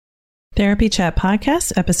Therapy Chat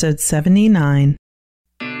Podcast, episode 79.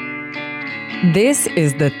 This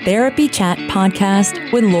is the Therapy Chat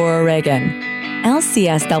Podcast with Laura Reagan,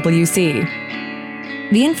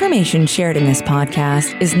 LCSWC. The information shared in this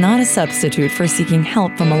podcast is not a substitute for seeking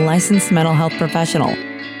help from a licensed mental health professional.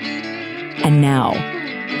 And now,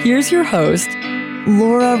 here's your host,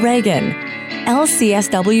 Laura Reagan,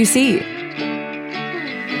 LCSWC.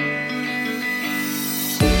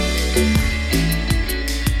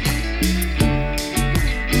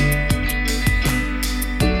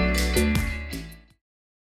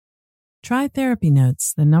 Try Therapy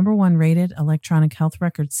Notes, the #1 rated electronic health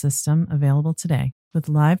record system available today. With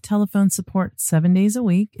live telephone support 7 days a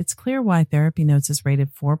week, it's clear why Therapy Notes is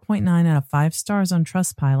rated 4.9 out of 5 stars on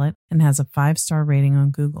Trustpilot and has a 5-star rating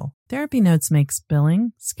on Google. Therapy Notes makes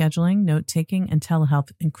billing, scheduling, note-taking, and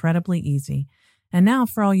telehealth incredibly easy. And now,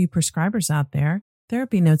 for all you prescribers out there,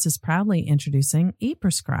 Therapy Notes is proudly introducing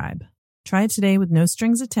ePrescribe. Try it today with no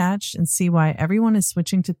strings attached and see why everyone is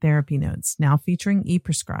switching to Therapy Notes, now featuring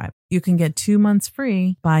ePrescribe. You can get 2 months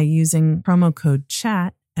free by using promo code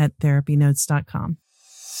CHAT at therapynotes.com.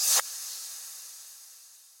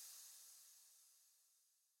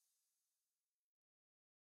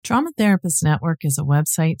 Trauma Therapist Network is a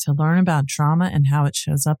website to learn about trauma and how it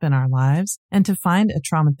shows up in our lives and to find a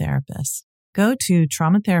trauma therapist. Go to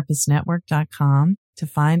traumatherapistnetwork.com to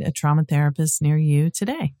find a trauma therapist near you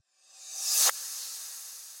today.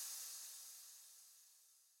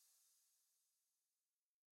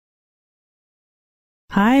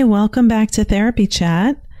 Hi, welcome back to Therapy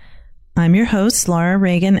Chat. I'm your host, Laura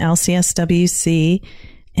Reagan, LCSWC,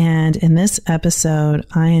 and in this episode,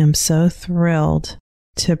 I am so thrilled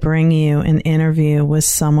to bring you an interview with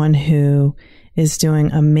someone who is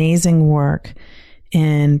doing amazing work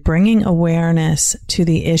in bringing awareness to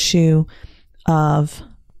the issue of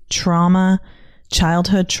trauma,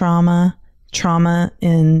 childhood trauma, trauma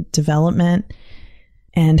in development,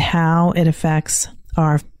 and how it affects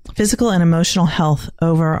our physical and emotional health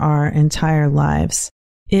over our entire lives.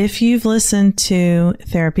 If you've listened to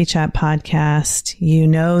Therapy Chat Podcast, you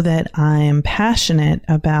know that I am passionate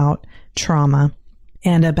about trauma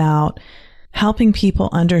and about helping people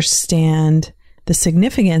understand the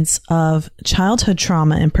significance of childhood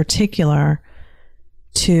trauma in particular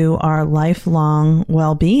to our lifelong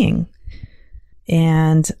well-being.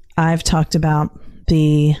 And I've talked about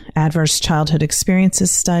the Adverse Childhood Experiences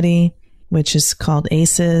Study, which is called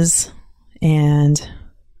ACEs, and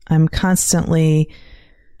I'm constantly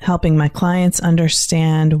helping my clients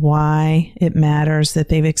understand why it matters that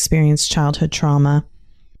they've experienced childhood trauma,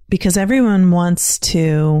 because everyone wants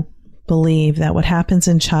to believe that what happens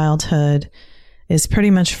in childhood is pretty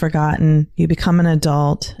much forgotten. You become an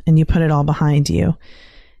adult and you put it all behind you.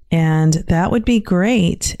 And that would be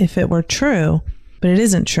great if it were true, but it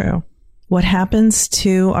isn't true. What happens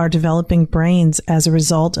to our developing brains as a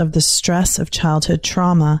result of the stress of childhood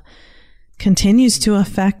trauma continues to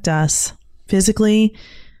affect us physically,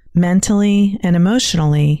 mentally, and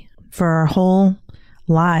emotionally for our whole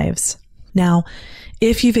lives. Now,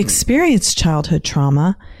 if you've experienced childhood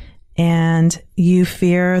trauma and you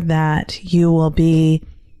fear that you will be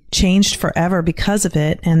changed forever because of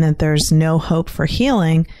it and that there's no hope for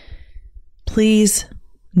healing, please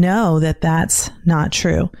know that that's not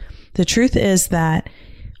true. The truth is that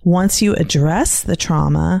once you address the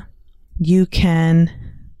trauma, you can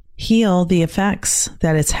heal the effects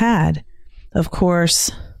that it's had. Of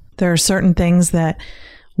course, there are certain things that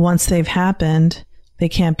once they've happened, they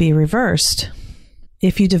can't be reversed.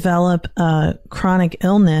 If you develop a chronic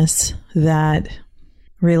illness that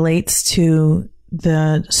relates to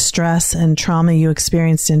the stress and trauma you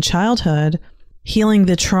experienced in childhood, healing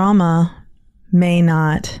the trauma may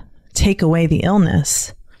not take away the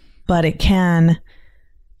illness, but it can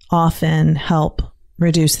often help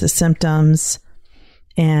reduce the symptoms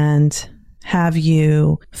and have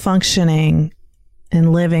you functioning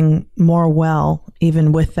and living more well,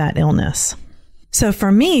 even with that illness. So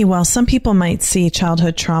for me, while some people might see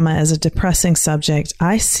childhood trauma as a depressing subject,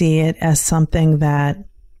 I see it as something that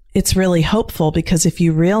it's really hopeful, because if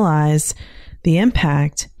you realize the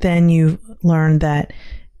impact, then you learn that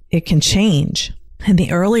it can change. And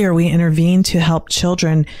the earlier we intervene to help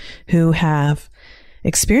children who have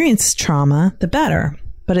experienced trauma, the better.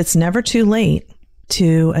 But it's never too late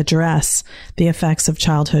to address the effects of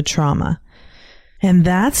childhood trauma. And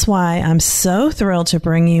that's why I'm so thrilled to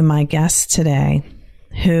bring you my guest today,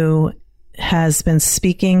 who has been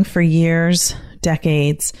speaking for years,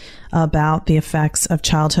 decades, about the effects of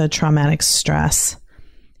childhood traumatic stress.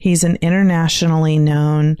 He's an internationally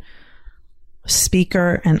known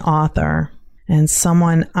speaker and author, and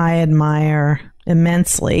someone I admire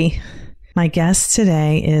immensely My guest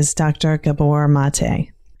today is Dr. Gabor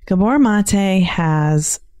Mate. Gabor Mate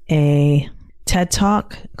has a TED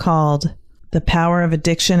Talk called The Power of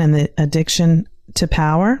Addiction and the Addiction to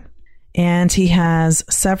Power. And he has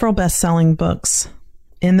several best-selling books.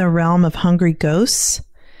 In the Realm of Hungry Ghosts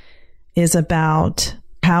is about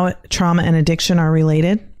how trauma and addiction are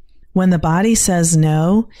related. When the Body Says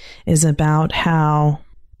No is about how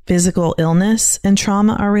physical illness and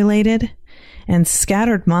trauma are related. And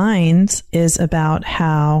Scattered Minds is about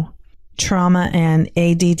how trauma and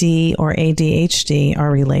ADD or ADHD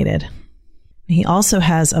are related. He also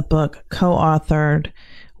has a book co-authored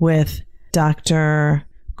with Dr.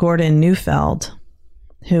 Gordon Neufeld,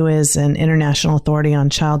 who is an international authority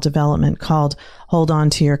on child development, called Hold On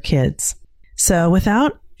to Your Kids. So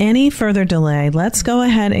without any further delay, let's go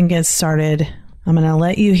ahead and get started. I'm going to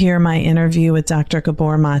let you hear my interview with Dr.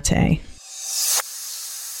 Gabor Mate.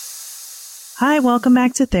 Hi, welcome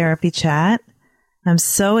back to Therapy Chat. I'm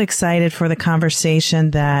so excited for the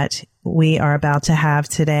conversation that we are about to have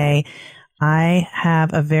today. I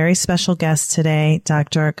have a very special guest today,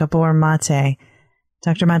 Dr. Gabor Mate.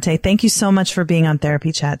 Dr. Mate, thank you so much for being on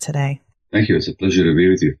Therapy Chat today. Thank you. It's a pleasure to be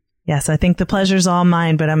with you. Yes, I think the pleasure's all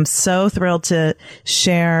mine, but I'm so thrilled to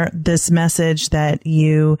share this message that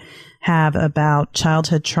you have about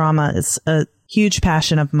childhood trauma. It's a huge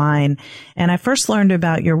passion of mine. And I first learned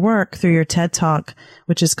about your work through your TED Talk,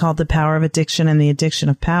 which is called The Power of Addiction and the Addiction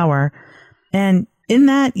of Power. And in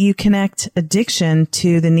that, you connect addiction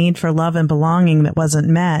to the need for love and belonging that wasn't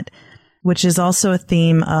met, which is also a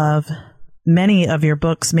theme of many of your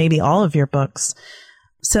books, maybe all of your books.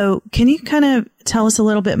 So can you kind of tell us a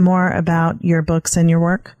little bit more about your books and your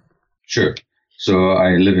work? Sure. So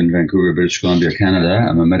I live in Vancouver, British Columbia, Canada.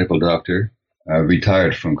 I'm a medical doctor. I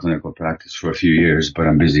retired from clinical practice for a few years, but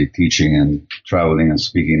I'm busy teaching and traveling and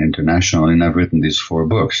speaking internationally, and I've written these 4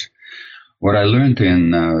 books. What I learned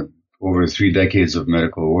in over 3 decades of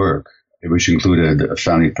medical work, which included a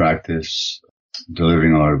family practice,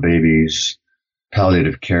 delivering a lot of babies,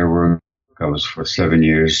 palliative care work. I was for 7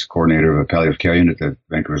 years coordinator of a palliative care unit at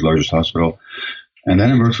Vancouver's largest hospital. And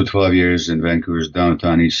then I worked for 12 years in Vancouver's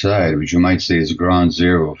downtown east side, which you might say is ground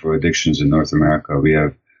zero for addictions in North America. We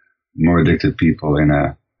have more addicted people in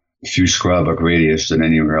a few square block radius than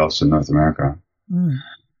anywhere else in North America. Mm.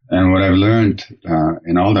 And what I've learned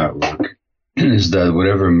in all that work is that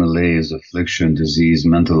whatever malaise, affliction, disease,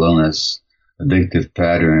 mental illness, addictive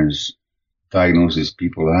patterns, diagnoses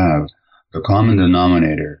people have, the common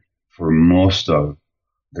denominator for most of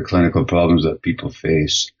the clinical problems that people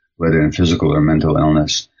face, whether in physical or mental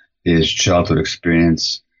illness, is childhood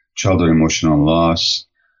experience, childhood emotional loss,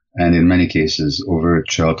 and in many cases, overt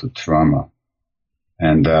childhood trauma.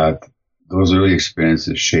 And that those early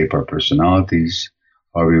experiences shape our personalities,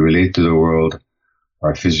 how we relate to the world,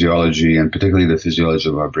 our physiology, and particularly the physiology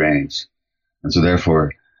of our brains. And so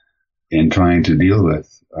therefore, in trying to deal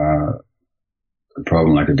with a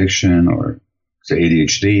problem like addiction or say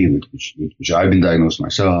ADHD, which I've been diagnosed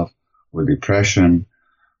myself, or depression,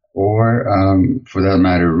 or for that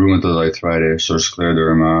matter, rheumatoid arthritis or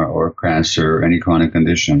scleroderma or cancer or any chronic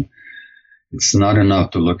condition, it's not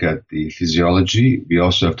enough to look at the physiology. We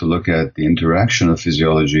also have to look at the interaction of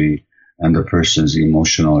physiology and the person's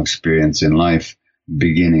emotional experience in life,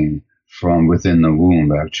 beginning from within the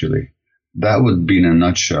womb, actually. That would be in a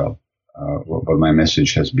nutshell what my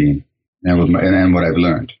message has been and what I've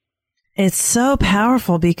learned. It's so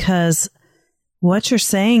powerful because what you're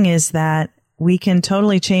saying is that we can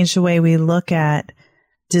totally change the way we look at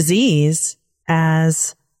disease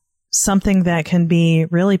as something that can be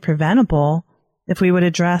really preventable if we would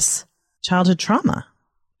address childhood trauma.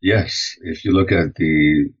 Yes. If you look at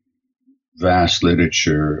the vast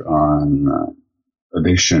literature on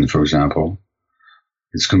addiction, for example,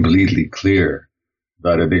 it's completely clear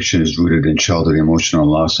that addiction is rooted in childhood emotional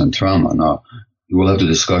loss and trauma. Now, we'll have to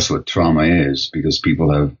discuss what trauma is because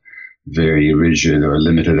people have very rigid or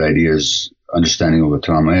limited understanding of what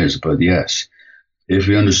trauma is. But yes, if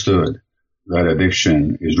we understood that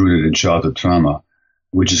addiction is rooted in childhood trauma,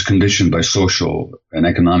 which is conditioned by social and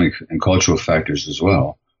economic and cultural factors as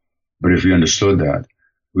well, but if we understood that,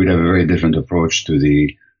 we'd have a very different approach to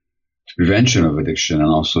the prevention of addiction and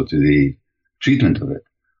also to the treatment of it.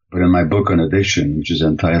 But in my book on addiction, which is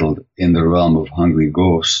entitled In the Realm of Hungry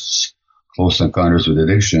Ghosts, Close Encounters with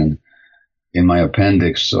Addiction, in my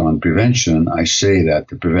appendix on prevention, I say that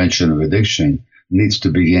the prevention of addiction needs to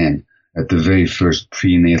begin at the very first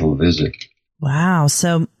prenatal visit. Wow.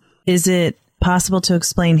 So is it possible to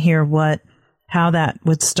explain here how that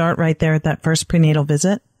would start right there at that first prenatal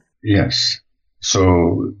visit? Yes.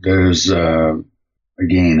 So there's,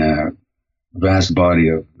 again, vast body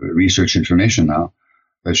of research information now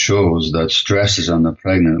that shows that stresses on the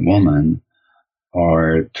pregnant woman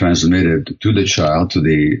are transmitted to the child, to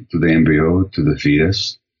the embryo, to the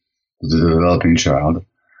fetus, to the developing child,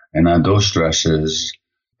 and that those stresses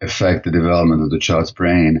affect the development of the child's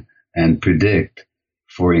brain and predict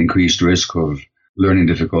for increased risk of learning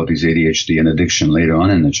difficulties, ADHD, and addiction later on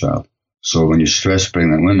in the child. So when you stress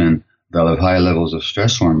pregnant women, they'll have high levels of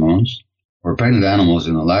stress hormones, or pregnant animals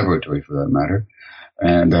in a laboratory for that matter,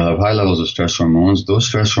 and they'll have high levels of stress hormones. Those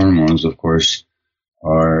stress hormones, of course,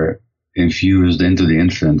 are infused into the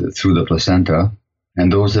infant through the placenta,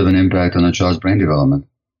 and those have an impact on the child's brain development,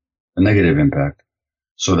 a negative impact.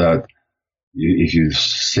 So that if you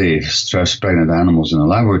say stress pregnant animals in a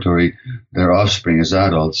laboratory, their offspring as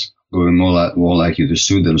adults will be more likely to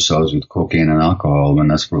soothe themselves with cocaine and alcohol when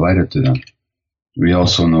that's provided to them. We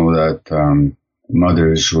also know that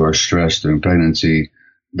mothers who are stressed during pregnancy,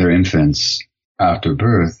 their infants after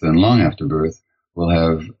birth and long after birth will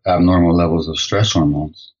have abnormal levels of stress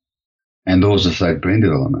hormones, and those affect brain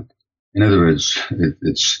development. In other words,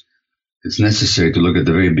 it's necessary to look at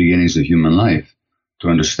the very beginnings of human life to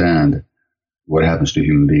understand what happens to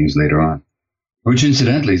human beings later on. Which,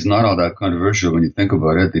 incidentally, is not all that controversial when you think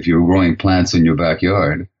about it. If you're growing plants in your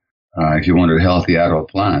backyard, if you wanted healthy adult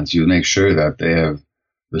plants, you make sure that they have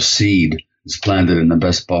the seed is planted in the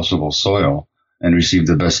best possible soil and receive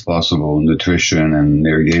the best possible nutrition and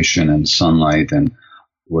irrigation and sunlight and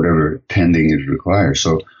whatever tending it requires.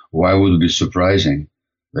 So why would it be surprising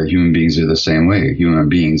that human beings are the same way? Human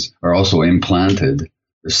beings are also implanted.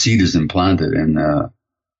 The seed is implanted in a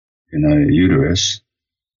uterus,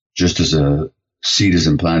 just as a seed is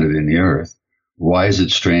implanted in the earth. Why is it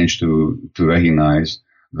strange to recognize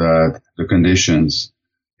that the conditions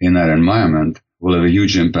in that environment will have a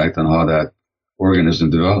huge impact on how that organism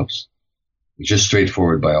develops? It's just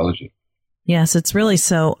straightforward biology. Yes, it's really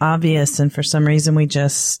so obvious, and for some reason we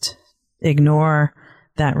just ignore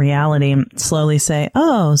that reality and slowly say,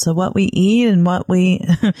 oh, so what we eat and what we,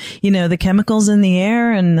 the chemicals in the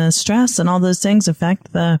air and the stress and all those things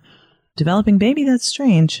affect the developing baby. That's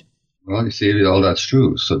strange. Well, you see, all that's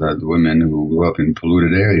true. So that women who grow up in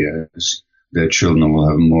polluted areas, their children will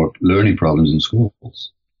have more learning problems in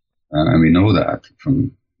schools. And we know that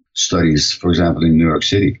from studies, for example, in New York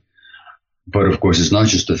City. But of course, it's not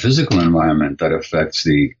just the physical environment that affects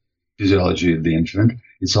the physiology of the infant.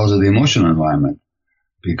 It's also the emotional environment.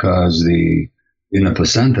 Because in the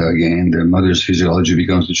placenta, again, the mother's physiology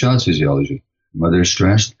becomes the child's physiology. The mother is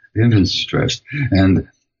stressed, the infant is stressed. And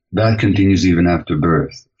that continues even after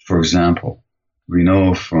birth. For example, we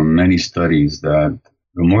know from many studies that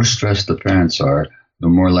the more stressed the parents are, the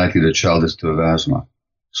more likely the child is to have asthma.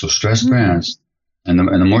 So stressed parents, and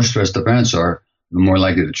the more stressed the parents are, the more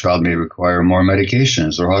likely the child may require more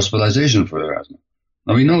medications or hospitalization for their asthma.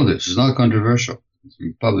 Now, we know this. It's not controversial. It's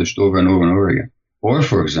been published over and over and over again. Or,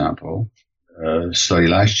 for example, a study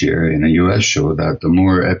last year in the U.S. showed that the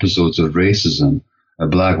more episodes of racism a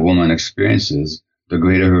black woman experiences, the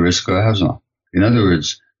greater her risk of asthma. In other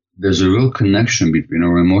words, there's a real connection between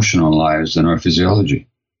our emotional lives and our physiology.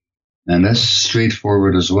 And that's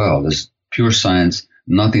straightforward as well. There's pure science,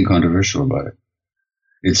 nothing controversial about it.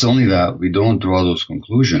 It's only that we don't draw those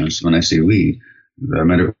conclusions. When I say we, the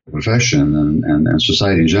medical profession and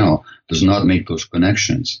society in general does not make those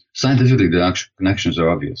connections. Scientifically, the connections are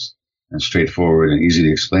obvious and straightforward and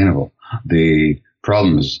easily explainable. The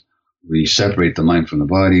problem is we separate the mind from the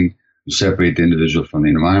body, we separate the individual from the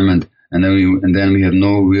environment, and then we have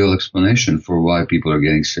no real explanation for why people are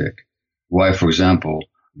getting sick. Why, for example,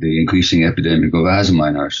 the increasing epidemic of asthma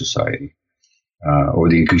in our society, or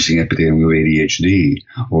the increasing epidemic of ADHD,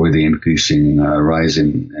 or the increasing rise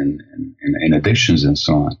in addictions and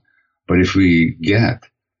so on. But if we get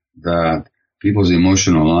that people's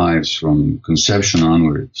emotional lives from conception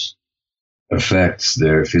onwards affects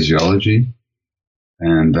their physiology,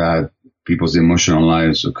 and that people's emotional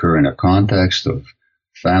lives occur in a context of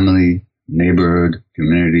family, neighborhood,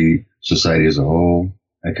 community, society as a whole,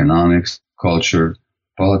 economics, culture,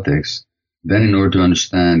 politics, then in order to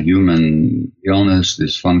understand human illness,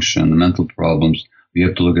 dysfunction, mental problems, we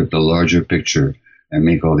have to look at the larger picture and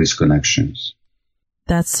make all these connections.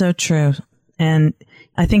 That's so true. And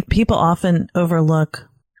I think people often overlook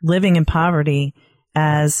living in poverty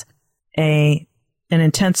as an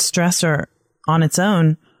intense stressor on its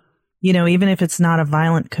own. Even if it's not a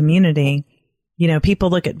violent community, people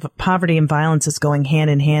look at poverty and violence as going hand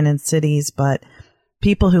in hand in cities, but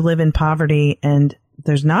people who live in poverty and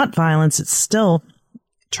there's not violence, it's still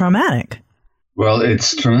traumatic. Well,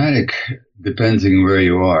 it's traumatic depending where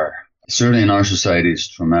you are. Certainly in our society, it's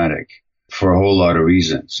traumatic for a whole lot of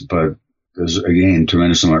reasons. But there's, again,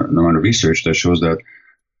 tremendous amount of research that shows that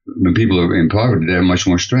when people are in poverty, they're much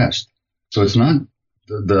more stressed. So it's not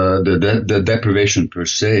the deprivation per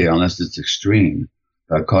se, unless it's extreme,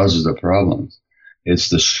 that causes the problems. It's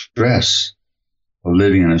the stress of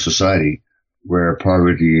living in a society where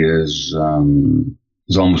poverty is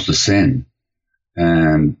almost a sin,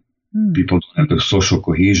 and people don't have the social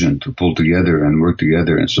cohesion to pull together and work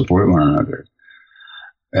together and support one another,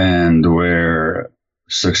 and where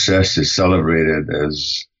success is celebrated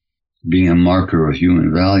as being a marker of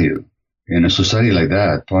human value. In a society like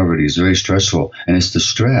that, poverty is very stressful, and it's the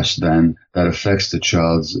stress then that affects the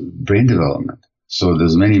child's brain development. So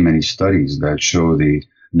there's many studies that show the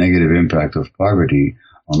negative impact of poverty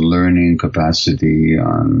on learning capacity,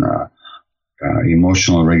 on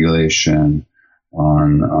emotional regulation,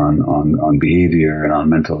 on behavior, and on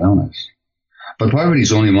mental illness. But poverty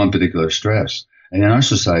is only one particular stress. And in our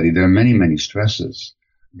society, there are many stresses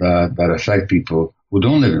that affect people who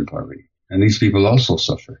don't live in poverty. And these people also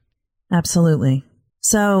suffer. Absolutely.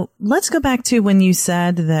 So let's go back to when you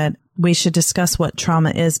said that we should discuss what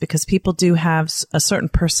trauma is, because people do have a certain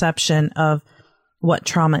perception of what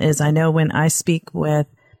trauma is. I know when I speak with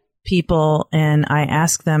people and I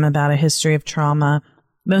ask them about a history of trauma,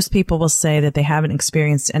 most people will say that they haven't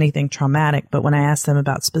experienced anything traumatic. But when I ask them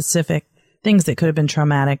about specific things that could have been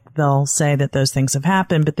traumatic, they'll say that those things have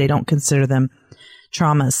happened, but they don't consider them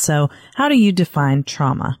traumas. So how do you define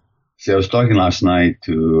trauma? See, I was talking last night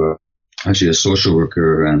to actually a social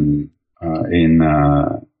worker in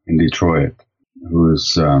Detroit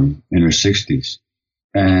who's in her 60s.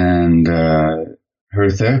 And her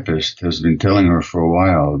therapist has been telling her for a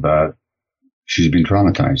while that she's been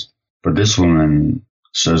traumatized. But this woman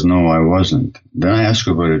says, no, I wasn't. Then I ask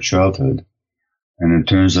her about her childhood, and it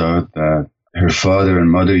turns out that her father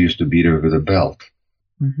and mother used to beat her with a belt.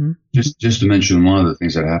 Mm-hmm. Just to mention one of the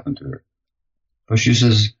things that happened to her. But she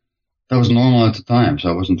says, that was normal at the time, so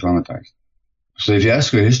I wasn't traumatized. So if you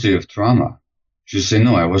ask her a history of trauma, she'll say,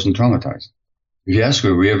 no, I wasn't traumatized. If you ask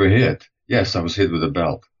her, were you ever hit? Yes, I was hit with a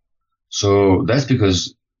belt. So that's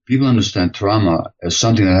because people understand trauma as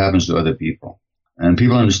something that happens to other people. And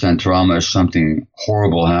people understand trauma as something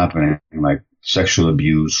horrible happening, like sexual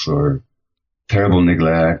abuse or terrible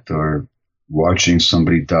neglect or watching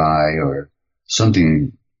somebody die or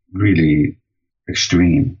something really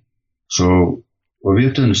extreme. So what we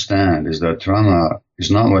have to understand is that trauma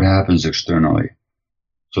is not what happens externally.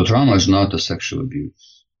 So trauma is not the sexual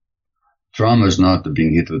abuse. Trauma is not the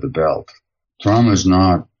being hit with a belt. Trauma is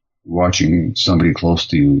not watching somebody close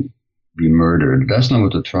to you be murdered. That's not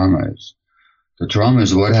what the trauma is. The trauma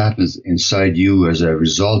is what happens inside you as a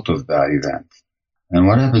result of that event. And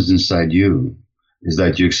what happens inside you is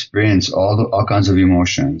that you experience all kinds of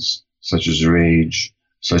emotions, such as rage,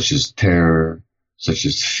 such as terror, such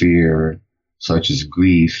as fear, such as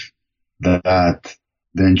grief, that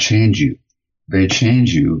then change you. They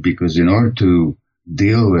change you because in order to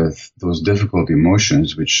deal with those difficult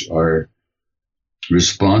emotions, which are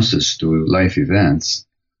responses to life events,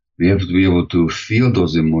 we have to be able to feel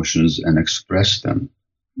those emotions and express them.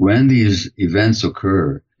 When these events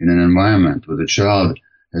occur in an environment where the child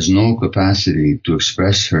has no capacity to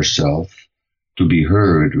express herself, to be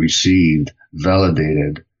heard, received,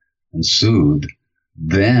 validated, and soothed,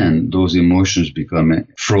 then those emotions become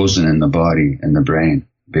frozen in the body and the brain,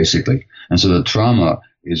 basically. And so the trauma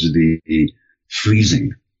is the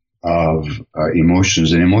freezing of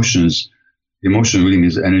emotions. And emotion really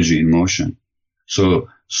means energy in motion. So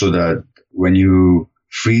that when you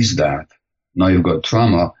freeze that, now you've got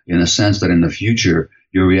trauma in a sense that in the future,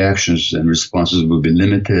 your reactions and responses will be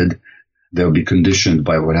limited. They'll be conditioned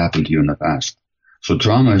by what happened to you in the past. So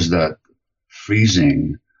trauma is that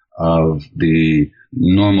freezing of the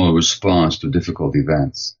normal response to difficult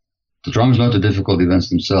events. The trauma is not the difficult events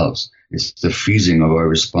themselves. It's the freezing of our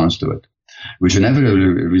response to it, which inevitably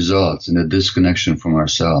results in a disconnection from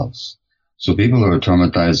ourselves. So people who are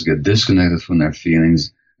traumatized get disconnected from their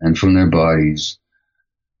feelings and from their bodies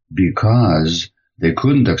because they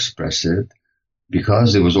couldn't express it,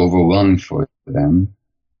 because it was overwhelming for them.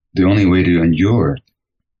 The only way to endure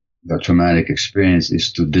that traumatic experience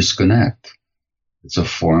is to disconnect. It's a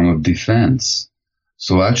form of defense.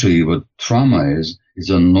 So actually what trauma is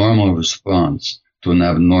a normal response to an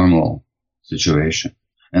abnormal situation.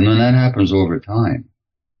 And when that happens over time,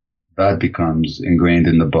 that becomes ingrained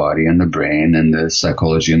in the body and the brain and the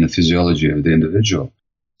psychology and the physiology of the individual.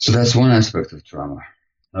 So that's one aspect of trauma.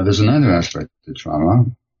 Now there's another aspect to trauma,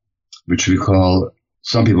 which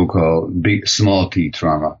some people call small t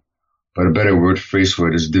trauma, but a better phrase for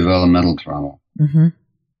it is developmental trauma. Mm-hmm.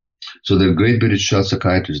 So the great British child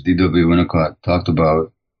psychiatrist D.W. Winnicott talked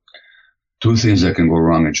about two things that can go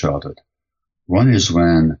wrong in childhood. One is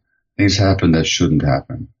when things happen that shouldn't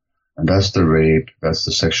happen. And that's the rape, that's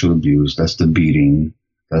the sexual abuse, that's the beating,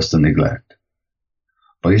 that's the neglect.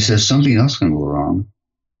 But he says something else can go wrong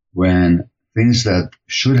when things that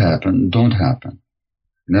should happen don't happen.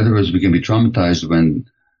 In other words, we can be traumatized when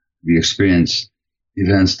we experience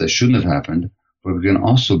events that shouldn't have happened, but we can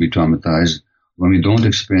also be traumatized when we don't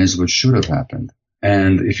experience what should have happened.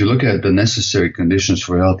 And if you look at the necessary conditions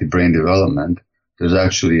for healthy brain development, there's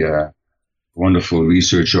actually a wonderful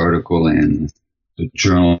research article in the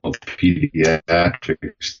Journal of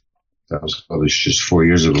Pediatrics that was published just 4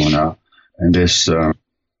 years ago now. And this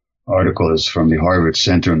article is from the Harvard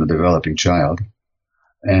Center on the Developing Child.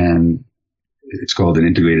 And it's called an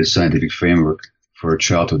Integrated Scientific Framework for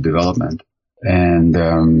Childhood Development. And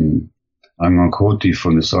I'm going to quote you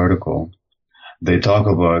from this article. They talk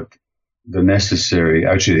about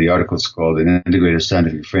actually the article is called an Integrated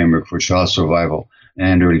Scientific Framework for Child Survival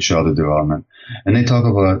and Early Childhood Development. And they talk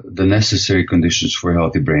about the necessary conditions for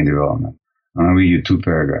healthy brain development. I'm going to read you 2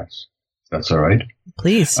 paragraphs. That's all right?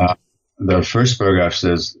 Please. The first paragraph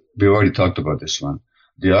says, we already talked about this one.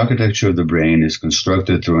 The architecture of the brain is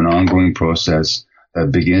constructed through an ongoing process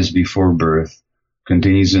that begins before birth,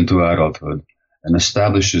 continues into adulthood, and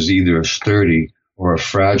establishes either a sturdy or a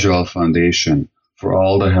fragile foundation for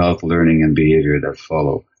all the health, learning, and behavior that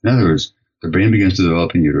follow. In other words, the brain begins to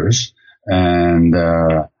develop in uterus, and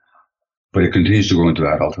but it continues to grow into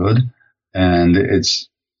adulthood, and it's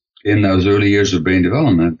in those early years of brain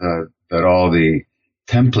development that all the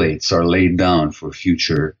templates are laid down for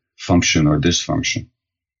future function or dysfunction.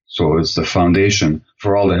 So it's the foundation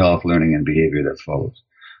for all the health, learning, and behavior that follows.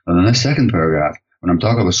 And in the second paragraph, when I'm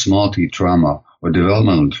talking about small t trauma or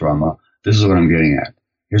developmental trauma, this is what I'm getting at.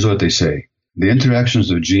 Here's what they say. The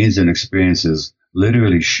interactions of genes and experiences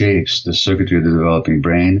literally shapes the circuitry of the developing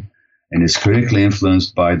brain and is critically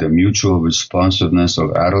influenced by the mutual responsiveness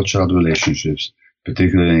of adult-child relationships,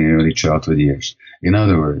 particularly in early childhood years. In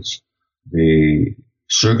other words, the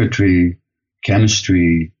circuitry,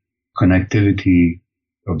 chemistry, connectivity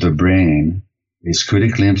of the brain is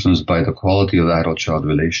critically influenced by the quality of adult-child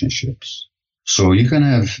relationships. So you can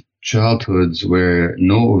have childhoods where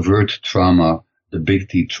no overt trauma, the big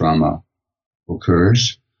T trauma,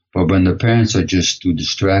 occurs, but when the parents are just too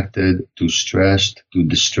distracted, too stressed, too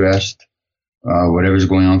distressed, whatever's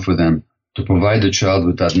going on for them, to provide the child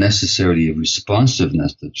with that necessary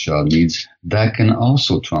responsiveness that the child needs, that can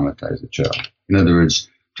also traumatize the child. In other words,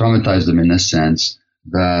 traumatize them in a sense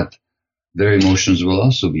that their emotions will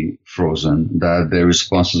also be frozen, that their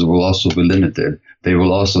responses will also be limited. They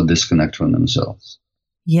will also disconnect from themselves.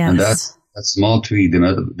 Yes. And that small t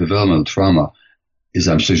developmental trauma is,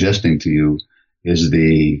 I'm suggesting to you, is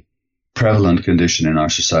the prevalent condition in our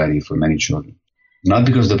society for many children. Not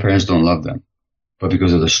because the parents don't love them, but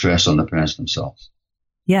because of the stress on the parents themselves.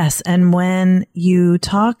 Yes. And when you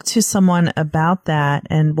talk to someone about that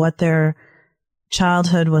and what their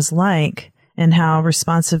childhood was like and how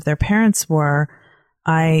responsive their parents were,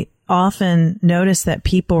 I often notice that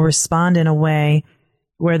people respond in a way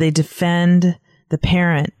where they defend the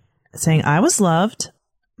parent, saying, I was loved.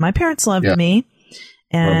 My parents loved me.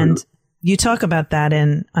 And you talk about that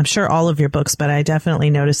in, I'm sure, all of your books, but I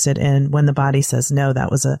definitely noticed it in When the Body Says No.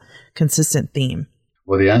 That was a consistent theme.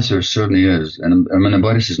 Well, the answer certainly is. And When the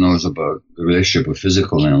Body Says No is about the relationship of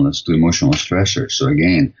physical illness to emotional stressors. So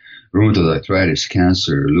again, rheumatoid arthritis,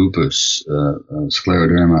 cancer, lupus,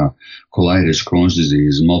 scleroderma, colitis, Crohn's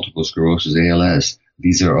disease, multiple sclerosis, ALS.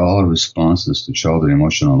 These are all responses to childhood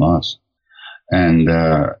emotional loss. And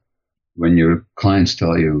when your clients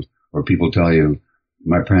tell you, or people tell you,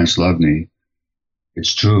 my parents loved me,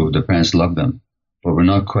 it's true, the parents love them. But we're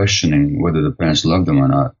not questioning whether the parents love them or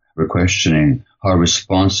not. We're questioning how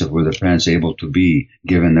responsive were the parents able to be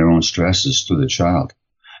given their own stresses to the child.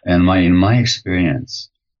 And in my experience,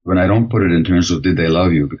 when I don't put it in terms of did they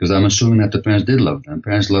love you, because I'm assuming that the parents did love them.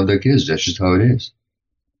 Parents love their kids. That's just how it is.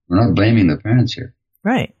 We're not blaming the parents here.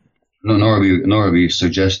 Right. No, nor are we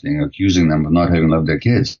suggesting, accusing them of not having loved their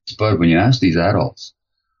kids. But when you ask these adults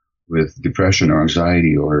with depression or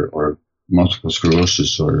anxiety or multiple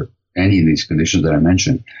sclerosis or any of these conditions that I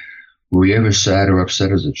mentioned, were you ever sad or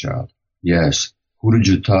upset as a child? Yes. Who did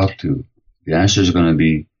you talk to? The answer is going to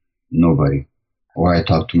be nobody. Or I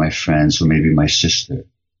talked to my friends or maybe my sister.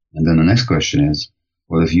 And then the next question is,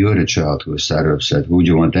 well, if you had a child who was sad or upset, who would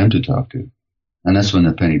you want them to talk to? And that's when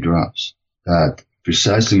the penny drops. That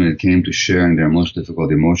precisely when it came to sharing their most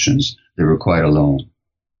difficult emotions, they were quite alone.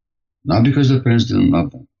 Not because the parents didn't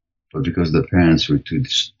love them, but because the parents were too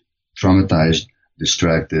traumatized,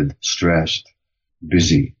 distracted, stressed,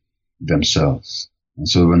 busy themselves. And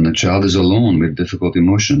so when the child is alone with difficult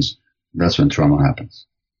emotions, that's when trauma happens.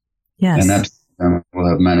 Yes. And that will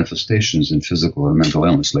have manifestations in physical and mental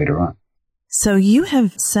illness later on. So you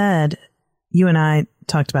have said, you and I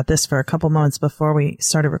talked about this for a couple moments before we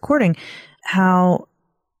started recording, how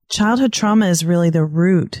childhood trauma is really the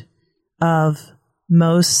root of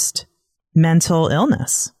most mental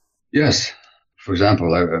illness. Yes. For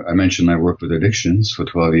example, I mentioned I worked with addictions for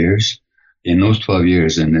 12 years. In those 12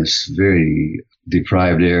 years, in this very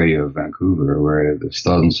deprived area of Vancouver, where there's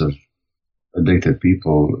thousands of addicted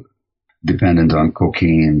people dependent on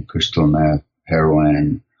cocaine, crystal meth,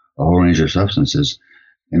 heroin, a whole range of substances,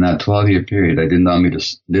 in that 12-year period, I did not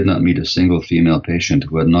meet a single female patient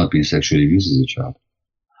who had not been sexually abused as a child.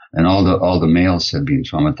 And all the males had been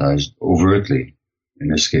traumatized overtly, in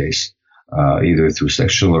this case, either through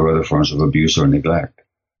sexual or other forms of abuse or neglect.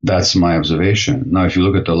 That's my observation. Now, if you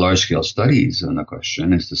look at the large-scale studies on the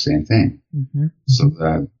question, it's the same thing. Mm-hmm. So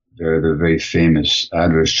that there are the very famous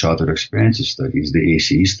adverse childhood experiences studies, the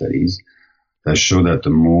ACE studies, that show that the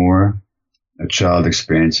more a child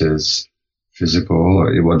experiences physical,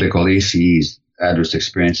 or what they call ACEs, adverse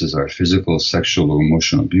experiences are physical, sexual, or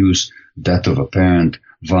emotional abuse, death of a parent,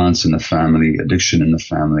 violence in the family, addiction in the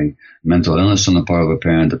family, mental illness on the part of a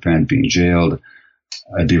parent, the parent being jailed,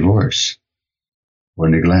 a divorce, or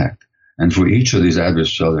neglect. And for each of these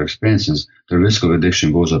adverse childhood experiences, the risk of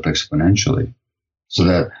addiction goes up exponentially. So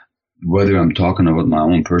that whether I'm talking about my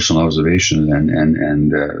own personal observations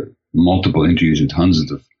and multiple interviews with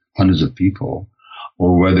hundreds of people,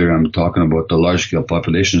 or whether I'm talking about the large-scale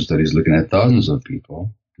population studies looking at thousands of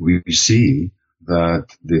people, we see that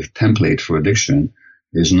the template for addiction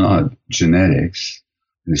is not genetics,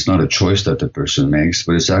 and it's not a choice that the person makes,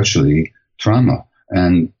 but it's actually trauma.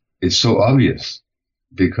 And it's so obvious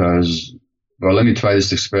because, well, let me try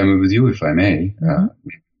this experiment with you, if I may. Mm-hmm.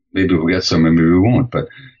 Maybe we'll get somewhere, maybe we won't. But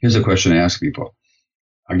here's a question I ask people.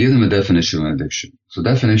 I give them a definition of addiction. So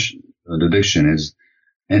definition of addiction is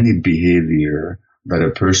any behavior that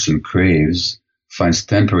a person craves, finds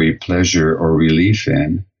temporary pleasure or relief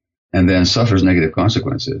in, and then suffers negative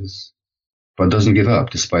consequences, but doesn't give up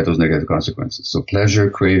despite those negative consequences. So pleasure,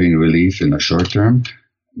 craving, relief in the short term,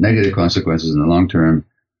 negative consequences in the long term,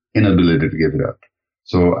 inability to give it up.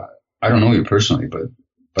 So I don't know you personally, but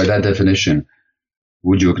by that definition,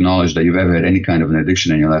 would you acknowledge that you've ever had any kind of an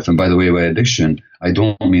addiction in your life? And by the way, by addiction, I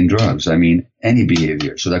don't mean drugs. I mean any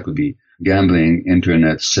behavior. So that could be gambling,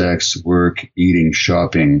 internet, sex, work, eating,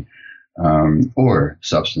 shopping, or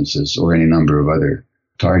substances, or any number of other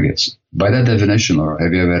targets. By that definition, Laura,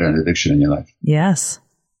 have you ever had an addiction in your life? Yes.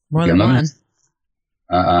 More than one.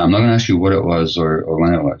 I'm not going to ask you what it was or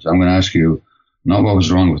when it was. I'm going to ask you not what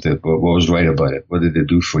was wrong with it, but what was right about it. What did it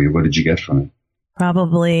do for you? What did you get from it?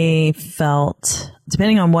 Probably felt,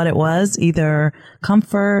 depending on what it was, either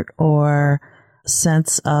comfort or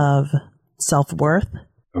sense of self-worth.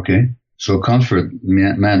 Okay. So comfort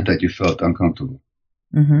meant that you felt uncomfortable.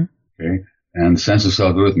 Mm-hmm. Okay. And sense of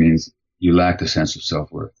self-worth means you lacked a sense of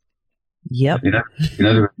self-worth. Yep. In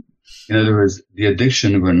other words, the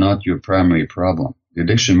addiction were not your primary problem. The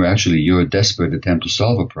addiction were actually your desperate attempt to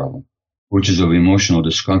solve a problem, which is of emotional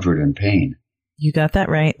discomfort and pain. You got that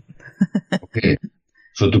right. Okay.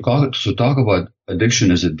 So talk about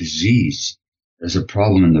addiction as a disease, as a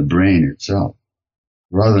problem in the brain itself,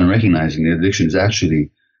 rather than recognizing the addiction is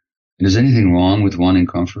actually, is anything wrong with wanting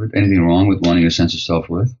comfort? Anything wrong with wanting a sense of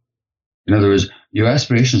self-worth? In other words, your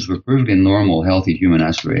aspirations were perfectly normal, healthy human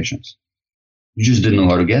aspirations. You just didn't know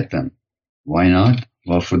how to get them. Why not?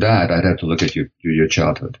 Well, for that, I'd have to look at your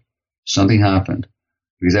childhood. Something happened.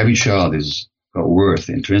 Because every child has got worth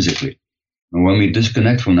intrinsically. And when we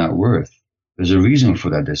disconnect from that worth, there's a reason for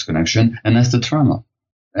that disconnection, and that's the trauma.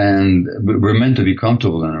 And we're meant to be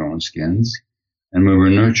comfortable in our own skins. And when we're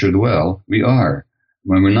nurtured well, we are.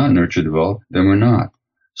 When we're not nurtured well, then we're not.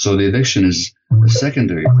 So the addiction is a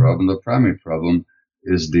secondary problem. The primary problem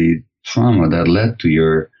is the trauma that led to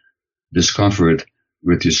your discomfort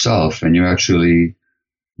with yourself and your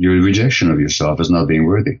rejection of yourself as not being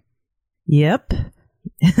worthy. Yep.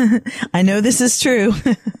 I know this is true.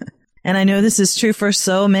 And I know this is true for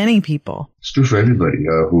so many people. It's true for everybody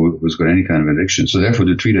who's got any kind of addiction. So therefore,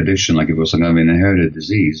 to treat addiction like it was some kind of an inherited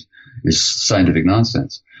disease is scientific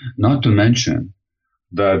nonsense. Not to mention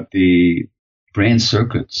that the brain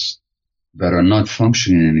circuits that are not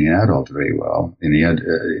functioning in the adult very well, in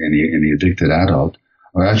the addicted adult,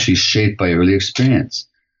 are actually shaped by early experience.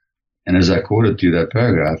 And as I quoted to you that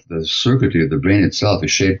paragraph, the circuitry of the brain itself is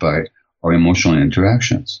shaped by our emotional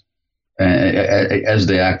interactions as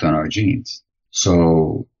they act on our genes.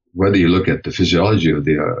 So whether you look at the physiology of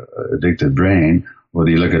the addicted brain whether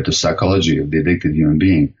you look at the psychology of the addicted human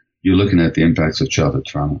being, you're looking at the impacts of childhood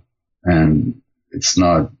trauma. And it's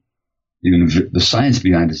not even, the science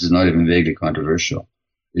behind this is not even vaguely controversial.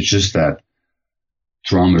 It's just that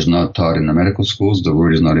trauma is not taught in the medical schools. The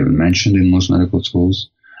word is not even mentioned in most medical schools.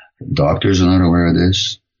 Doctors are not aware of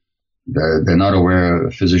this. They're not aware,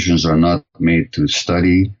 physicians are not made to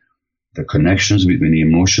study the connections between the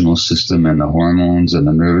emotional system and the hormones and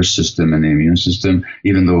the nervous system and the immune system,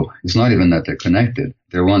 even though it's not even that they're connected.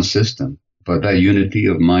 They're one system. But that unity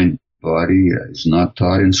of mind, body is not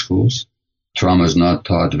taught in schools. Trauma is not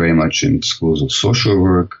taught very much in schools of social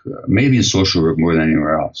work, maybe in social work more than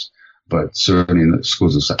anywhere else, but certainly in the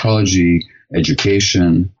schools of psychology,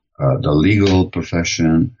 education, the legal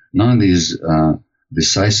profession. None of these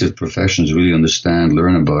decisive professions really understand,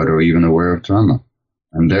 learn about, or even aware of trauma.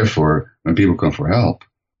 And therefore, when people come for help,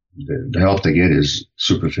 the help they get is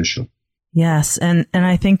superficial. Yes, and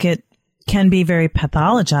I think it can be very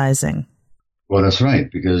pathologizing. Well, that's right,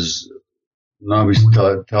 because now we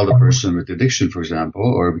tell the person with addiction, for example,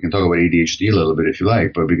 or we can talk about ADHD a little bit if you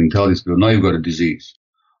like, but we can tell these people, now you've got a disease.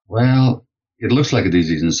 Well, it looks like a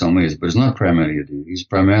disease in some ways, but it's not primarily a disease.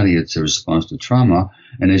 Primarily, it's a response to trauma.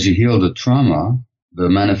 And as you heal the trauma, the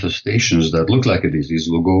manifestations that look like a disease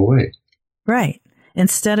will go away. Right.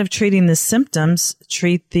 Instead of treating the symptoms,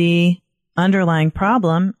 treat the underlying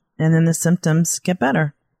problem, and then the symptoms get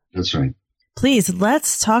better. That's right. Please,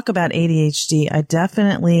 let's talk about ADHD. I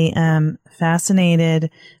definitely am fascinated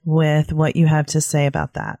with what you have to say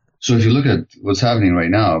about that. So if you look at what's happening right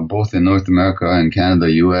now, both in North America and Canada,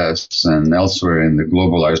 US, and elsewhere in the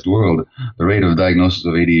globalized world, the rate of diagnosis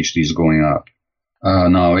of ADHD is going up.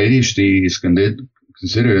 Now, ADHD is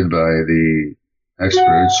considered by the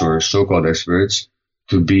experts or so-called experts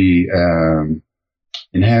to be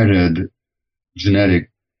inherited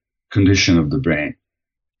genetic condition of the brain,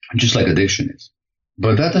 just like addiction is.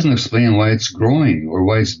 But that doesn't explain why it's growing or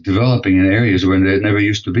why it's developing in areas where it never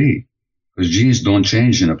used to be. Because genes don't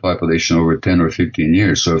change in a population over 10 or 15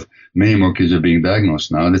 years. So if many more kids are being diagnosed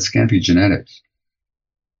now, that can't be genetics.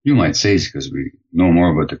 You might say it's because we know more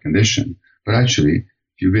about the condition. But actually,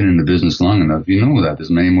 if you've been in the business long enough, you know that there's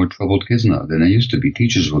many more troubled kids now than there used to be.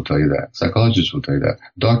 Teachers will tell you that. Psychologists will tell you that.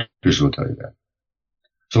 Doctors will tell you that.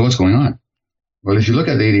 So what's going on? Well, if you look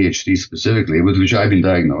at ADHD specifically, with which I've been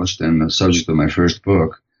diagnosed, and the subject of my first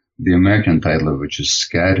book, the American title of which is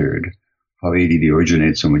Scattered, How ADD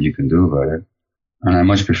Originates and What You Can Do About It. And I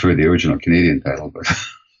much prefer the original Canadian title, but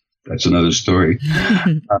that's another story.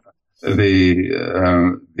 The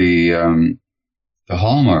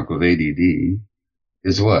hallmark of ADD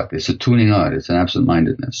is what? It's a tuning out. It's an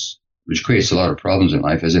absent-mindedness, which creates a lot of problems in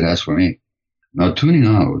life, as it has for me. Now, tuning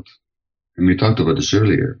out, and we talked about this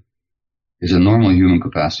earlier, is a normal human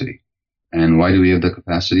capacity. And why do we have the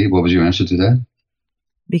capacity? What was your answer to that?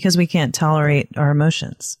 Because we can't tolerate our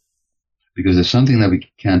emotions. Because there's something that we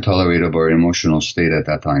can't tolerate of our emotional state at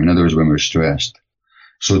that time. In other words, when we're stressed.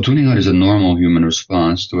 So tuning out is a normal human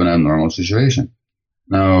response to an abnormal situation.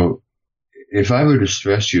 Now, if I were to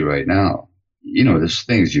stress you right now, you know, there's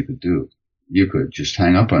things you could do. You could just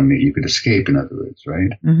hang up on me. You could escape, in other words, right?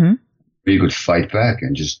 Mm-hmm. Or you could fight back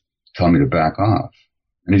and just tell me to back off.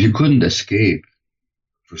 And if you couldn't escape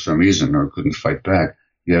for some reason or couldn't fight back,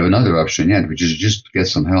 you have another option yet, which is just get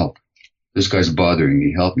some help. This guy's bothering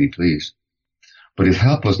me. Help me, please. But if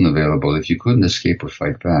help wasn't available, if you couldn't escape or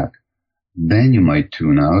fight back, then you might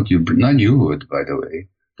tune out. Not you would, by the way.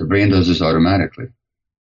 The brain does this automatically.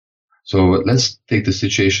 So let's take the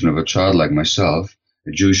situation of a child like myself,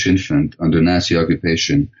 a Jewish infant under Nazi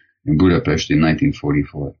occupation in Budapest in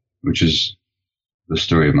 1944, which is the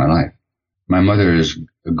story of my life. My mother is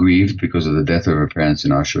aggrieved because of the death of her parents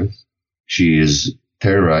in Auschwitz. She is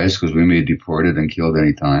terrorized because we may be deported and killed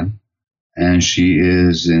any time. And she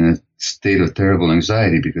is in a state of terrible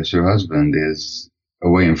anxiety because her husband is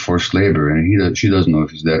away in forced labor and she doesn't know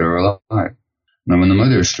if he's dead or alive. Now, when the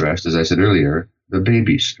mother is stressed, as I said earlier, the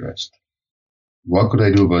baby's stressed. What could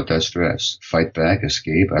I do about that stress? Fight back,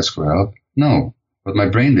 escape, ask for help? No. What my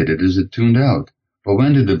brain did is it tuned out. But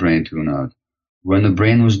when did the brain tune out? When the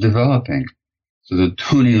brain was developing. So the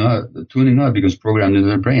tuning out becomes programmed into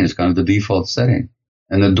the brain. It's kind of the default setting.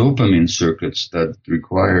 And the dopamine circuits that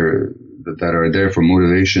are there for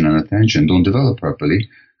motivation and attention don't develop properly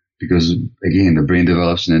because, again, the brain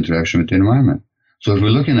develops in interaction with the environment. So if we're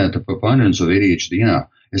looking at the preponderance of ADHD now,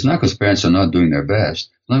 it's not because parents are not doing their best.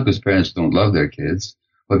 It's not because parents don't love their kids,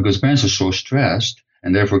 but because parents are so stressed,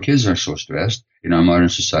 and therefore kids are so stressed in our modern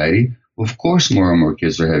society. Of course, more and more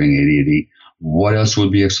kids are having ADD. What else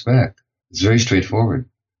would we expect? It's very straightforward.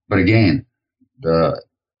 But again, the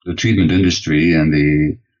treatment industry and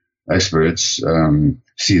the experts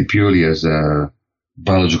see it purely as a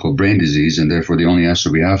biological brain disease, and therefore the only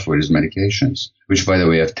answer we have for it is medications, which, by the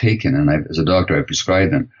way, I've taken, and as a doctor, I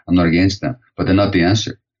prescribe them. I'm not against them, but they're not the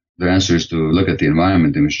answer. The answer is to look at the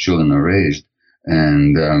environment in which children are raised,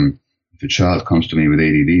 and if a child comes to me with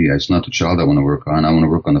ADD, it's not the child I want to work on. I want to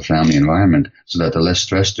work on the family environment so that the less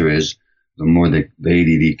stress there is, the more the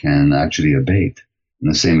ADD can actually abate.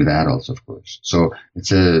 And the same with adults, of course. So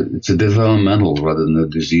it's a developmental rather than a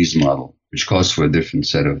disease model, which calls for a different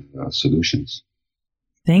set of solutions.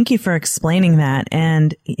 Thank you for explaining that.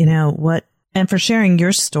 And, and for sharing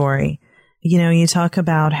your story. You talk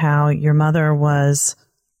about how your mother was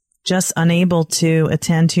just unable to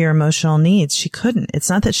attend to your emotional needs. She couldn't. It's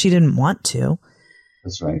not that she didn't want to.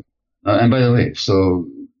 That's right. And by the way, so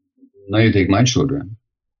now you take my children,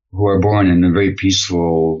 who are born in a very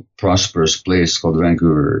peaceful, prosperous place called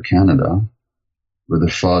Vancouver, Canada, where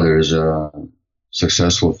the father is a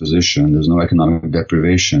successful physician. There's no economic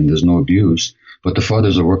deprivation. There's no abuse. But the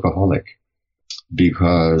father's a workaholic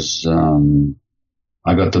because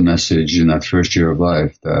I got the message in that first year of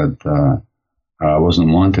life that I wasn't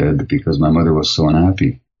wanted because my mother was so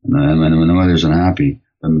unhappy. And when the mother's unhappy,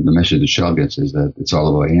 the message the child gets is that it's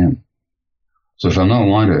all about him. So if I'm not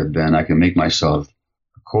wanted, then I can make myself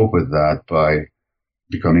cope with that by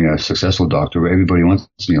becoming a successful doctor where everybody wants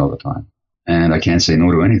me all the time. And I can't say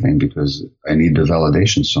no to anything because I need the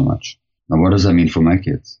validation so much. Now, what does that mean for my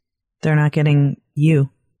kids? They're not getting you.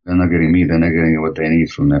 They're not getting me. They're not getting what they need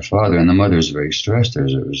from their father. And the mother's very stressed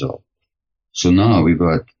as a result. So now we've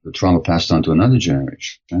got the trauma passed on to another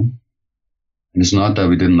generation. And it's not that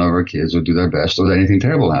we didn't love our kids or do their best or that anything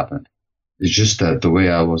terrible happened. It's just that the way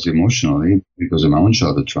I was emotionally, because of my own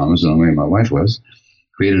childhood traumas and the way my wife was,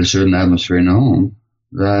 created a certain atmosphere in the home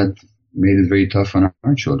that made it very tough on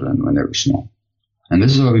our children when they were small. And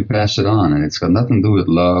this is why we pass it on. And it's got nothing to do with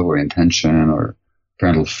love or intention or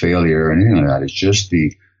parental failure or anything like that. It's just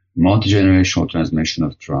the multi-generational transmission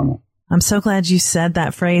of trauma. I'm so glad you said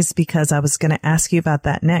that phrase because I was going to ask you about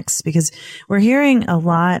that next, because we're hearing a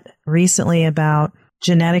lot recently about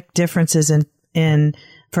genetic differences in,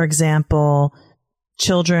 for example,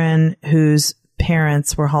 children whose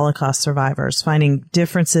parents were Holocaust survivors, finding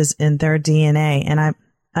differences in their DNA. And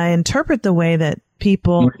I interpret the way that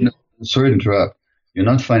people... Sorry to interrupt. You're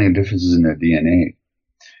not finding differences in their DNA.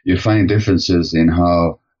 You're finding differences in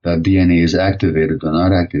how that DNA is activated or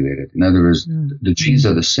not activated. In other words, the genes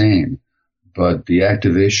are the same, but the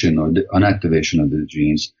activation or the unactivation of the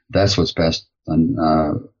genes, that's what's passed on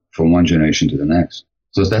from one generation to the next.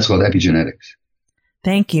 So that's called epigenetics.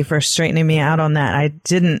 Thank you for straightening me out on that. I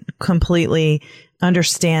didn't completely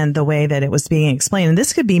understand the way that it was being explained. And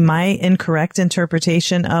this could be my incorrect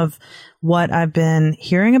interpretation of what I've been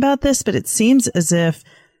hearing about this, but it seems as if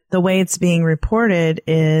the way it's being reported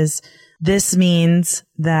is this means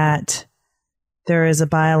that there is a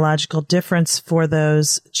biological difference for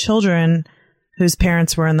those children whose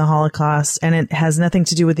parents were in the Holocaust, and it has nothing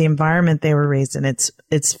to do with the environment they were raised in.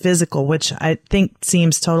 It's physical, which I think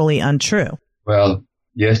seems totally untrue. Well,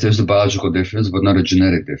 yes, there's a biological difference, but not a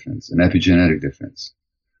genetic difference, an epigenetic difference.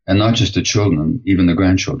 And not just the children, even the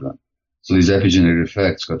grandchildren. So these epigenetic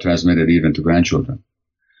effects got transmitted even to grandchildren.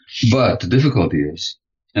 But the difficulty is,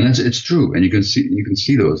 and it's true, and you can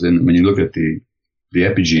see those, and when you look at the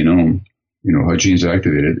epigenome, how genes are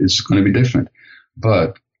activated, it's going to be different.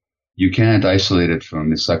 But you can't isolate it from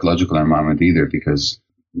the psychological environment either, because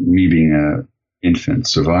me being an infant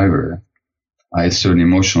survivor, I had certain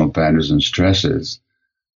emotional patterns and stresses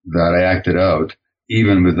that I acted out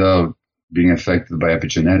even without being affected by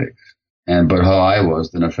epigenetics. But how I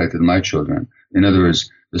was then affected my children. In other words,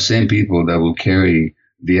 the same people that will carry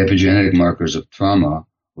the epigenetic markers of trauma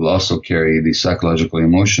will also carry the psychological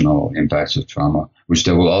emotional impacts of trauma, which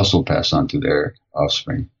they will also pass on to their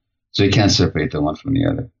offspring. So you can't separate the one from the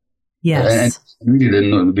other. Yes. And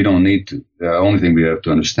really, we don't need to. The only thing we have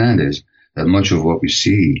to understand is that much of what we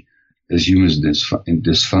see as humans in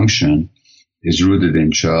dysfunction is rooted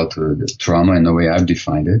in childhood trauma in the way I've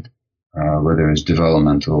defined it, whether it's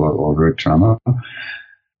developmental or overt trauma.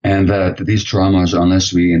 And that these traumas,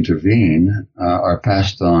 unless we intervene, are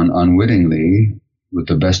passed on unwittingly with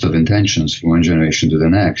the best of intentions from one generation to the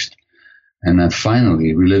next. And that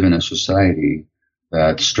finally we live in a society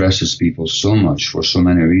that stresses people so much for so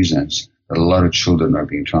many reasons that a lot of children are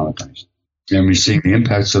being traumatized. And we're seeing the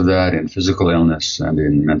impacts of that in physical illness and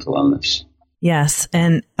in mental illness. Yes.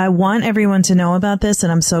 And I want everyone to know about this.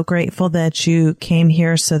 And I'm so grateful that you came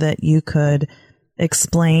here so that you could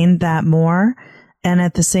explain that more. And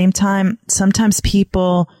at the same time, sometimes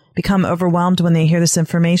people become overwhelmed when they hear this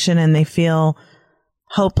information and they feel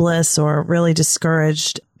hopeless or really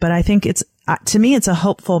discouraged but I think to me, it's a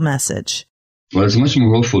hopeful message. Well, it's much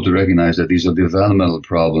more hopeful to recognize that these are developmental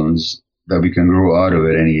problems that we can grow out of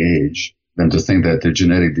at any age than to think that they're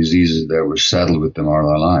genetic diseases that we're saddled with them all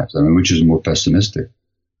our lives. I mean, which is more pessimistic.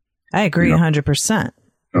 I agree 100%.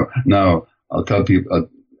 Now, I'll tell people,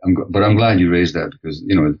 but I'm glad you raised that because,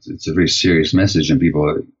 it's a very serious message and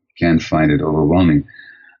people can find it overwhelming.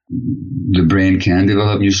 The brain can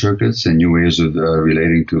develop new circuits and new ways of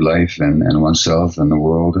relating to life and oneself and the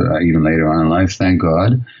world, even later on in life, thank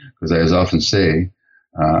God. Because as I often say,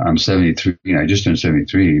 I'm 73, I just turned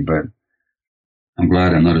 73, but I'm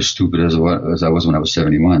glad I'm not as stupid as I was when I was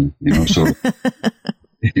 71, so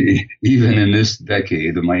even in this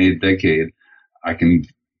decade, my 8th decade, I can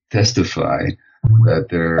testify that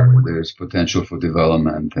there's potential for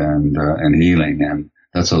development and healing, and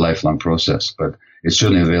that's a lifelong process, but it's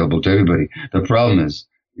certainly available to everybody. The problem is,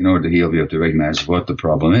 in order to heal, you have to recognize what the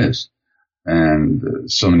problem is.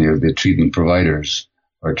 And so many of the treatment providers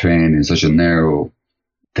are trained in such a narrow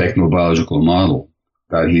technobiological model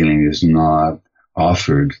that healing is not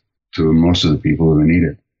offered to most of the people who need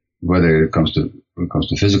it, whether it comes to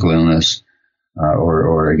physical illness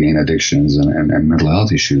or again addictions and mental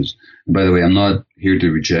health issues. And by the way, I'm not here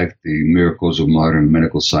to reject the miracles of modern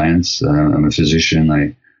medical science. I'm a physician.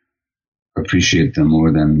 I appreciate them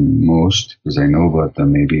more than most because I know about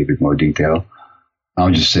them maybe a bit more detail.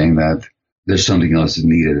 I'm just saying that there's something else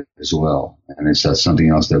needed as well, and it's that something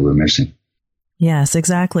else that we're missing. Yes,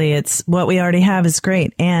 exactly. It's what we already have is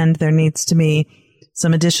great, and there needs to be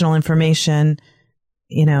some additional information,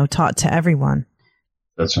 taught to everyone.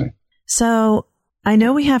 That's right. So I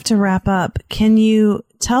know we have to wrap up. Can you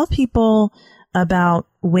tell people about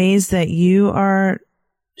ways that you are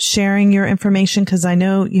sharing your information? Because I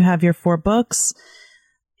know you have your 4 books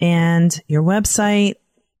and your website.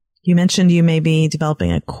 You mentioned you may be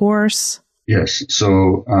developing a course. Yes.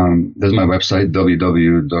 So there's my website,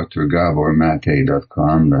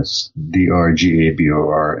 www.drgabormate.com. That's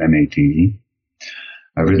DRGABORMATE.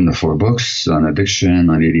 I've written the 4 books on addiction,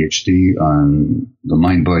 on ADHD, on the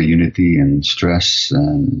mind-body unity and stress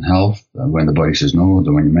and health, when the body says no,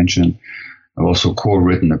 the one you mentioned. I've also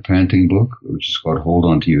co-written a parenting book, which is called Hold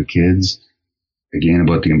On to Your Kids, again,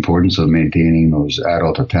 about the importance of maintaining those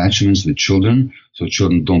adult attachments with children, so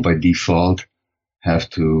children don't by default have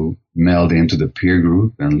to meld into the peer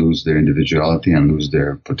group and lose their individuality and lose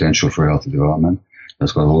their potential for healthy development.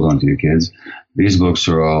 That's called Hold On to Your Kids. These books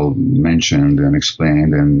are all mentioned and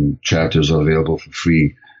explained, and chapters are available for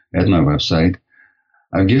free at my website.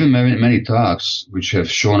 I've given many talks which have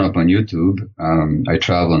shown up on YouTube. I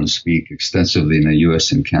travel and speak extensively in the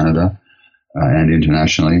U.S. and Canada and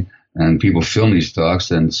internationally, and people film these talks,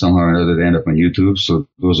 and somehow or another they end up on YouTube. So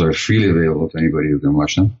those are freely available to anybody who can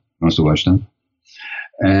watch them, wants to watch them.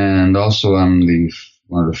 And also, I'm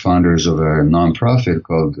one of the founders of a nonprofit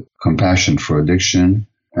called Compassion for Addiction.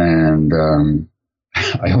 And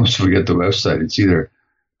I always forget the website. It's either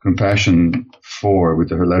Compassion for, with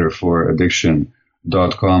the letter 4,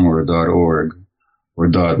 addiction.com or .org or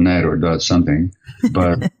 .net or .something.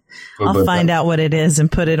 But I'll find out what it is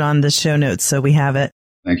and put it on the show notes so we have it.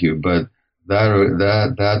 Thank you. But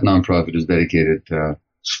that nonprofit is dedicated to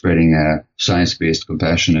spreading a science-based,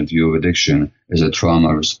 compassionate view of addiction as a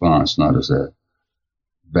trauma response, not as a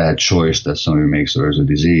bad choice that somebody makes or as a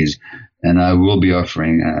disease. And I will be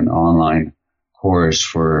offering an online course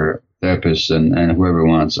for therapists and whoever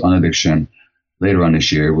wants on addiction later on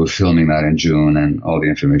this year. We're filming that in June, and all the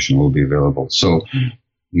information will be available. So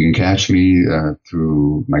you can catch me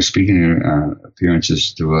through my speaking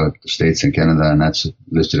appearances throughout the States and Canada, and that's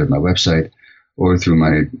listed at my website, or through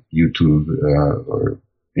my YouTube or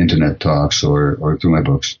internet talks, or through my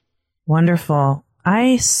books. Wonderful.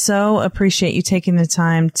 I so appreciate you taking the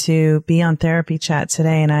time to be on Therapy Chat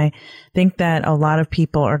today, and I think that a lot of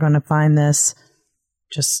people are going to find this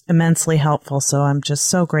just immensely helpful, so I'm just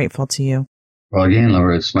so grateful to you. Well, again,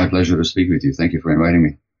 Laura, it's my pleasure to speak with you. Thank you for inviting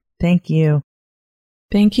me. Thank you.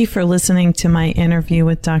 Thank you for listening to my interview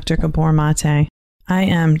with Dr. Gabor Mate. I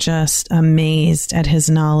am just amazed at his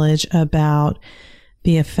knowledge about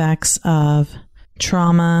the effects of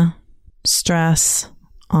trauma, stress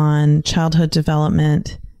on childhood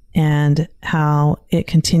development, and how it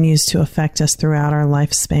continues to affect us throughout our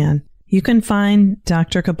lifespan. You can find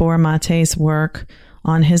Dr. Gabor Mate's work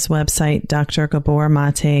on his website,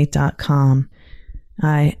 drgabormate.com.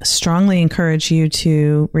 I strongly encourage you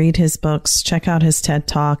to read his books, check out his TED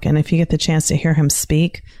Talk, and if you get the chance to hear him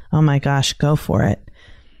speak, oh my gosh, go for it.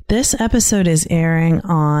 This episode is airing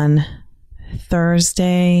on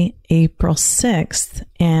Thursday, April 6th,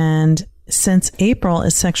 and since April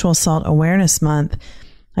is Sexual Assault Awareness Month,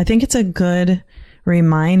 I think it's a good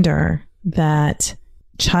reminder that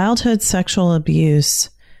childhood sexual abuse,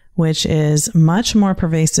 which is much more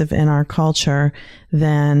pervasive in our culture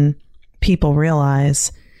than people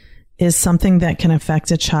realize, is something that can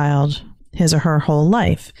affect a child his or her whole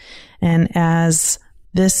life. And as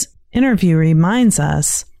this interview reminds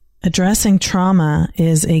us, addressing trauma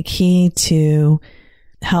is a key to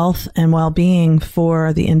health and well-being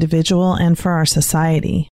for the individual and for our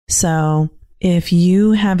society. So if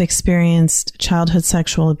you have experienced childhood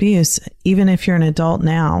sexual abuse, even if you're an adult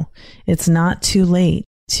now, it's not too late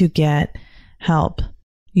to get help.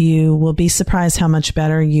 You will be surprised how much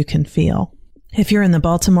better you can feel. If you're in the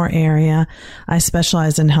Baltimore area, I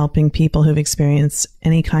specialize in helping people who've experienced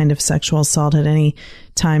any kind of sexual assault at any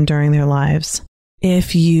time during their lives.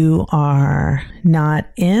 If you are not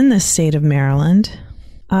in the state of Maryland,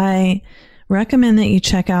 I recommend that you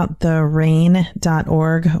check out the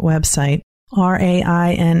RAINN.org website,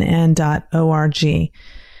 RAINN.org,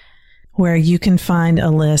 where you can find a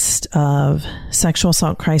list of sexual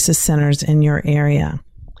assault crisis centers in your area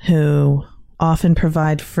who often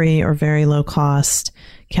provide free or very low cost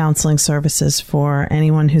counseling services for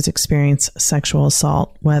anyone who's experienced sexual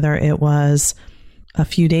assault, whether it was a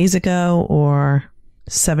few days ago or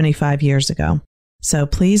 75 years ago. So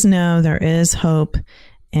please know there is hope,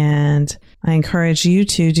 and I encourage you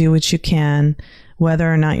to do what you can,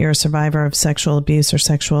 whether or not you're a survivor of sexual abuse or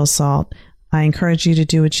sexual assault. I encourage you to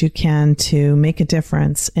do what you can to make a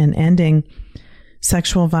difference in ending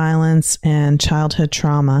sexual violence and childhood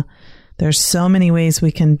trauma. There's so many ways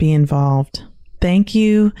we can be involved. Thank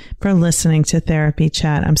you for listening to Therapy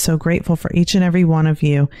Chat. I'm so grateful for each and every one of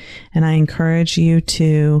you, and I encourage you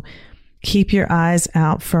to keep your eyes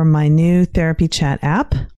out for my new Therapy Chat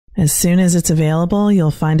app. As soon as it's available,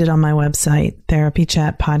 you'll find it on my website,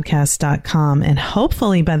 therapychatpodcast.com, and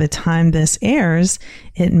hopefully by the time this airs,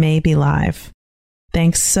 it may be live.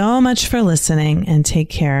 Thanks so much for listening, and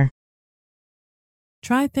take care.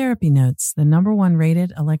 Try Therapy Notes, the #1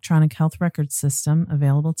 rated electronic health record system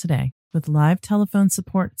available today. With live telephone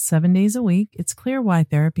support 7 days a week, it's clear why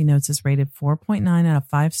Therapy Notes is rated 4.9 out of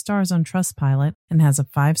 5 stars on Trustpilot and has a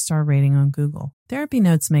 5-star rating on Google. Therapy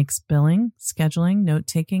Notes makes billing, scheduling,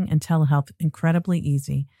 note-taking, and telehealth incredibly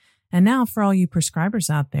easy. And now, for all you prescribers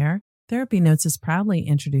out there, Therapy Notes is proudly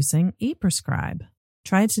introducing ePrescribe.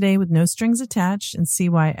 Try it today with no strings attached and see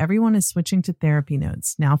why everyone is switching to Therapy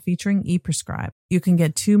Notes, now featuring ePrescribe. You can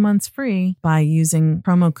get 2 months free by using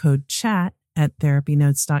promo code CHAT at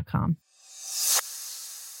therapynotes.com.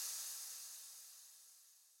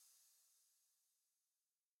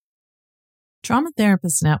 Trauma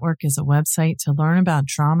Therapist Network is a website to learn about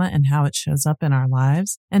trauma and how it shows up in our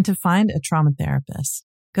lives and to find a trauma therapist.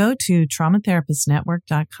 Go to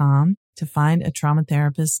traumatherapistnetwork.com to find a trauma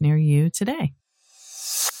therapist near you today.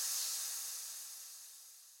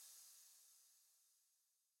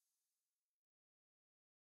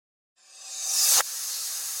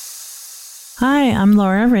 Hi, I'm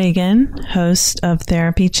Laura Reagan, host of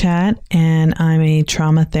Therapy Chat, and I'm a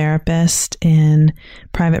trauma therapist in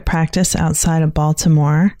private practice outside of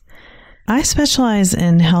Baltimore. I specialize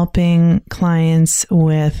in helping clients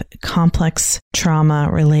with complex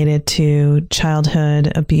trauma related to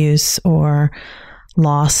childhood abuse or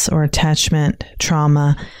loss or attachment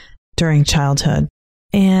trauma during childhood.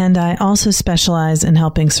 And I also specialize in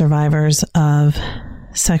helping survivors of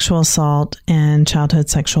sexual assault and childhood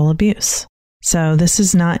sexual abuse. So this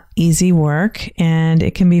is not easy work, and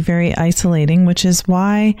it can be very isolating, which is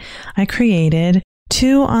why I created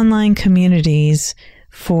 2 online communities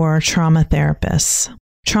for trauma therapists.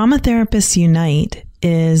 Trauma Therapists Unite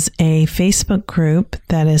is a Facebook group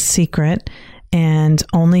that is secret and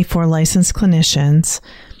only for licensed clinicians.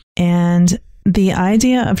 And the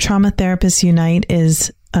idea of Trauma Therapists Unite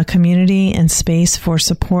is a community and space for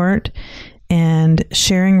support and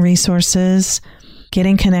sharing resources,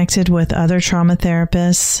 getting connected with other trauma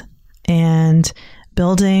therapists, and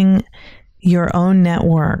building your own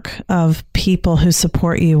network of people who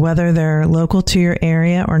support you, whether they're local to your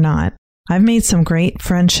area or not. I've made some great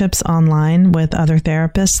friendships online with other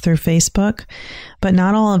therapists through Facebook, but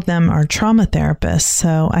not all of them are trauma therapists.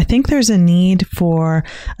 So I think there's a need for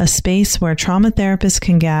a space where trauma therapists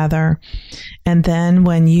can gather. And then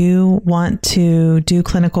when you want to do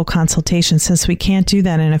clinical consultation, since we can't do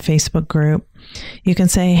that in a Facebook group, you can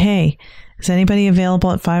say, hey, is anybody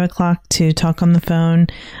available at 5 o'clock to talk on the phone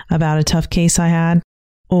about a tough case I had?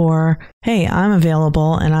 Or, hey, I'm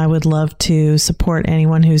available and I would love to support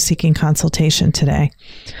anyone who's seeking consultation today.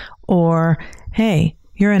 Or, hey,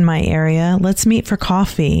 you're in my area. Let's meet for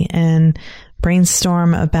coffee and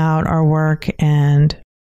brainstorm about our work and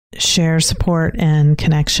share support and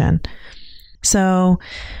connection. So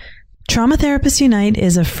Trauma Therapists Unite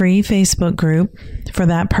is a free Facebook group for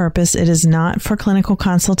that purpose. It is not for clinical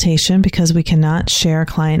consultation because we cannot share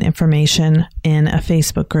client information in a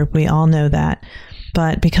Facebook group. We all know that.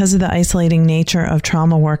 But because of the isolating nature of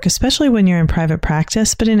trauma work, especially when you're in private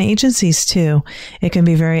practice, but in agencies too, it can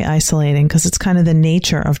be very isolating because it's kind of the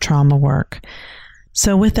nature of trauma work.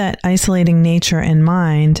 So with that isolating nature in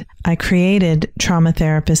mind, I created Trauma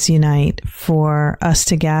Therapists Unite for us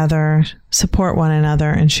to gather, support one another,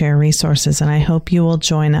 and share resources. And I hope you will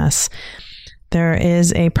join us. There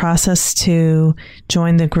is a process to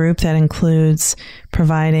join the group that includes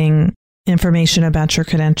providing information about your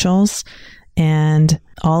credentials, and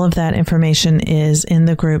all of that information is in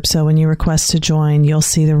the group. So when you request to join, you'll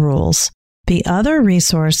see the rules. The other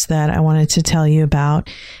resource that I wanted to tell you about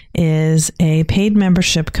is a paid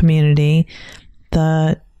membership community,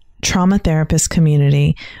 the Trauma Therapist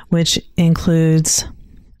Community, which includes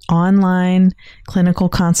online clinical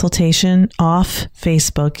consultation off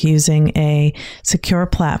Facebook using a secure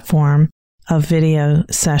platform of video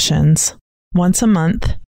sessions once a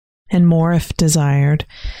month and more if desired.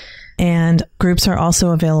 And groups are also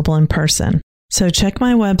available in person. So check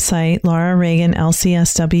my website,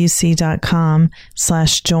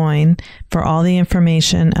 laurareaganlcswc.com/join for all the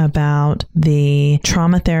information about the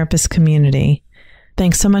Trauma Therapist Community.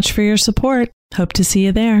 Thanks so much for your support. Hope to see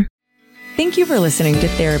you there. Thank you for listening to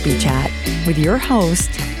Therapy Chat with your host,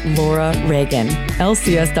 Laura Reagan,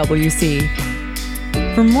 LCSWC.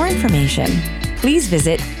 For more information, please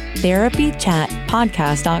visit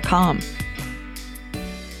therapychatpodcast.com.